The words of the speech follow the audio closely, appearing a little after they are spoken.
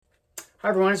Hi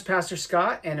everyone, it's Pastor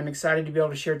Scott, and I'm excited to be able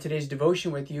to share today's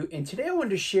devotion with you. And today I wanted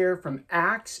to share from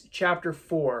Acts chapter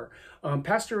 4.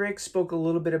 Pastor Rick spoke a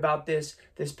little bit about this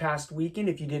past weekend.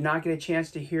 If you did not get a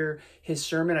chance to hear his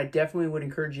sermon, I definitely would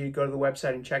encourage you to go to the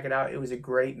website and check it out. It was a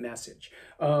great message.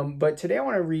 But today I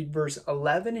want to read verse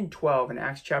 11 and 12 in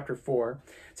Acts chapter 4.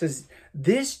 It says,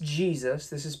 "This Jesus,"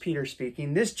 this is Peter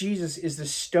speaking, "this Jesus is the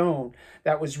stone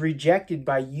that was rejected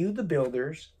by you, the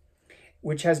builders,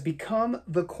 which has become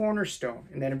the cornerstone."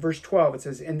 And then in verse 12 it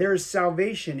says, "And there is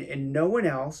salvation in no one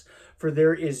else, for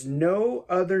there is no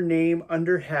other name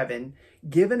under heaven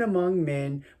given among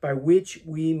men by which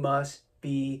we must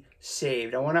be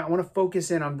saved." I want to focus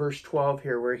in on verse 12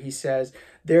 here, where he says,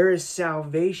 "There is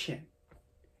salvation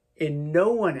in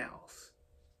no one else,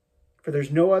 for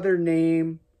there's no other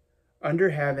name under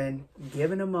heaven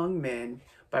given among men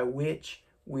by which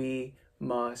we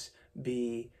must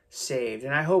be saved."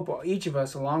 And I hope each of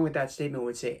us, along with that statement,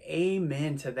 would say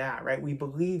amen to that, right? We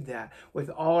believe that with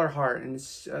all our heart. And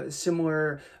it's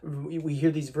similar, we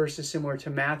hear these verses similar to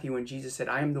Matthew when Jesus said,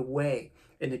 "I am the way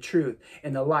and the truth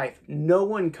and the life. No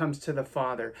one comes to the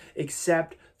Father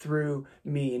except through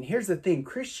me." And here's the thing,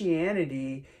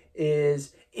 Christianity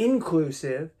is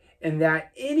inclusive in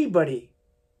that anybody,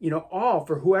 all,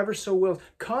 for whoever so wills,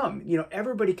 come.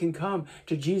 Everybody can come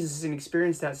to Jesus and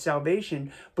experience that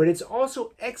salvation, but it's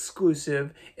also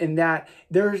exclusive in that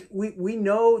we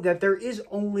know that there is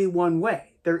only one way.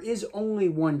 There is only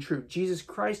one truth. Jesus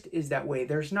Christ is that way.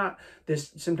 There's not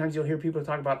this, sometimes you'll hear people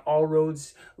talk about all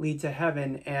roads lead to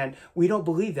heaven, and we don't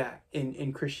believe that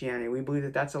in Christianity. We believe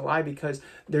that that's a lie because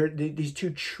these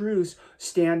two truths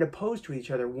stand opposed to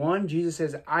each other. One, Jesus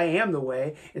says, "I am the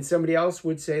way," and somebody else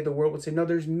would say, the world would say, "No,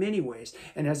 there's many ways."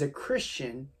 And as a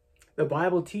Christian, the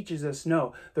Bible teaches us,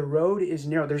 no, the road is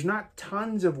narrow. There's not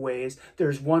tons of ways.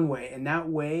 There's one way, and that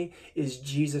way is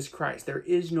Jesus Christ. There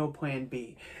is no plan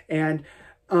B. And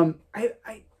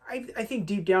I think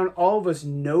deep down, all of us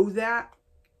know that,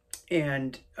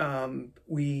 and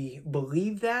we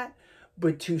believe that.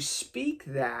 But to speak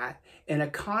that in a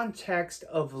context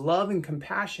of love and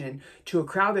compassion to a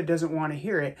crowd that doesn't want to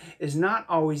hear it is not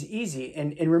always easy.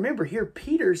 And remember here,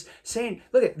 Peter's saying,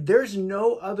 look, there's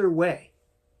no other way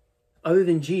other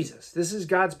than Jesus. This is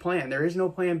God's plan. There is no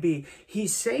plan B.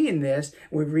 He's saying this.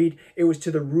 We read, it was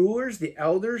to the rulers, the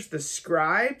elders, the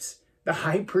scribes, the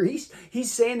high priest.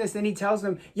 He's saying this, then he tells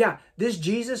them, yeah, this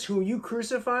Jesus who you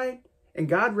crucified and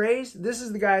God raised, this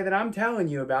is the guy that I'm telling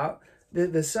you about,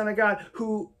 the Son of God,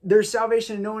 who there's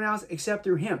salvation in no one else except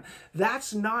through him.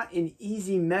 That's not an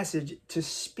easy message to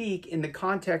speak in the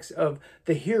context of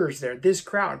the hearers there, this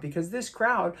crowd, because this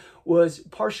crowd was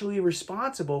partially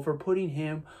responsible for putting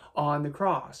him on the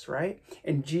cross, right?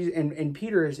 And Jesus and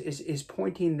Peter is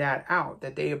pointing that out,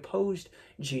 that they opposed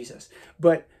Jesus.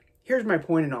 But here's my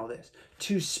point in all this.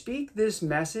 To speak this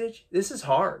message, this is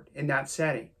hard in that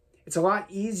setting. It's a lot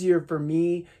easier for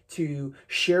me to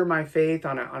share my faith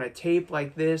on a tape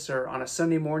like this, or on a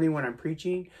Sunday morning when I'm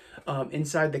preaching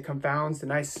inside the confounds, the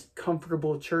nice,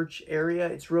 comfortable church area.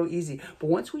 It's real easy. But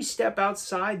once we step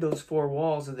outside those four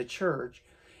walls of the church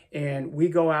and we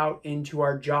go out into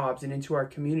our jobs and into our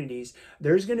communities,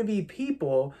 there's going to be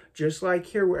people, just like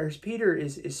here, whereas Peter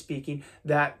is speaking,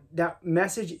 that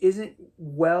message isn't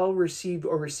well received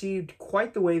or received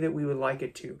quite the way that we would like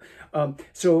it to.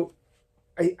 So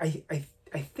I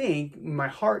think my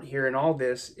heart here in all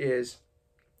this is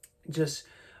just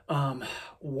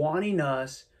wanting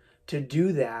us to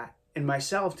do that, and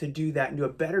myself to do that, and do a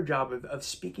better job of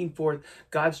speaking forth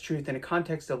God's truth in a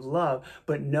context of love,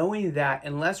 but knowing that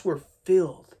unless we're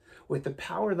filled with the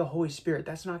power of the Holy Spirit,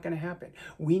 that's not going to happen.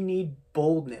 We need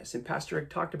boldness. And Pastor Rick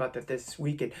talked about that this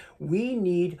weekend. We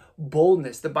need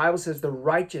boldness. The Bible says the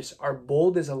righteous are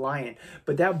bold as a lion.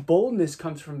 But that boldness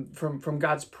comes from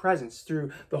God's presence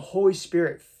through the Holy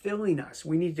Spirit filling us.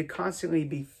 We need to constantly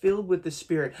be filled with the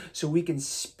Spirit so we can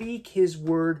speak his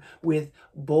word with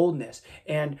boldness.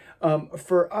 And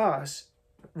for us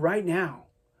right now,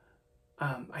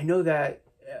 I know that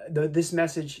this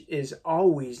message is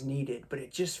always needed, but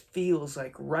it just feels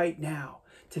like right now,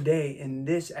 today,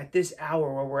 at this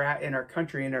hour where we're at in our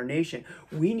country, in our nation,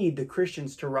 we need the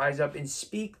Christians to rise up and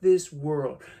speak this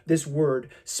word,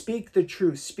 speak the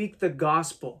truth, speak the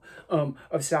gospel of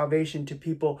salvation to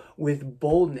people with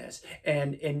boldness,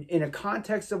 and in a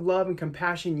context of love and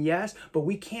compassion, yes, but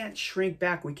we can't shrink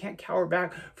back. We can't cower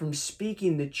back from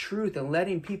speaking the truth and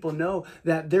letting people know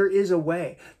that there is a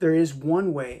way. There is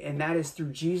one way, and that is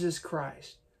through Jesus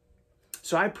Christ.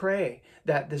 So I pray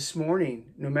that this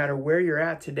morning, no matter where you're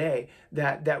at today,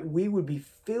 that we would be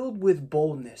filled with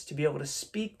boldness to be able to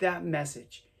speak that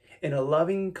message in a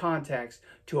loving context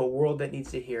to a world that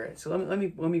needs to hear it. So let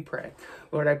me pray.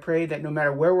 Lord, I pray that no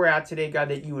matter where we're at today, God,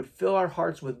 that you would fill our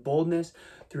hearts with boldness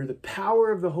through the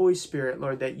power of the Holy Spirit,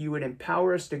 Lord, that you would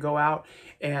empower us to go out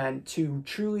and to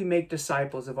truly make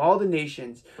disciples of all the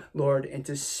nations, Lord, and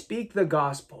to speak the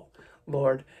gospel,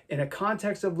 Lord, in a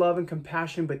context of love and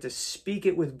compassion, but to speak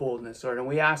it with boldness, Lord. And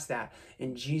we ask that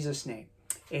in Jesus' name.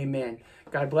 Amen.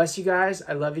 God bless you guys.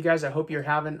 I love you guys. I hope you're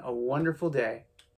having a wonderful day.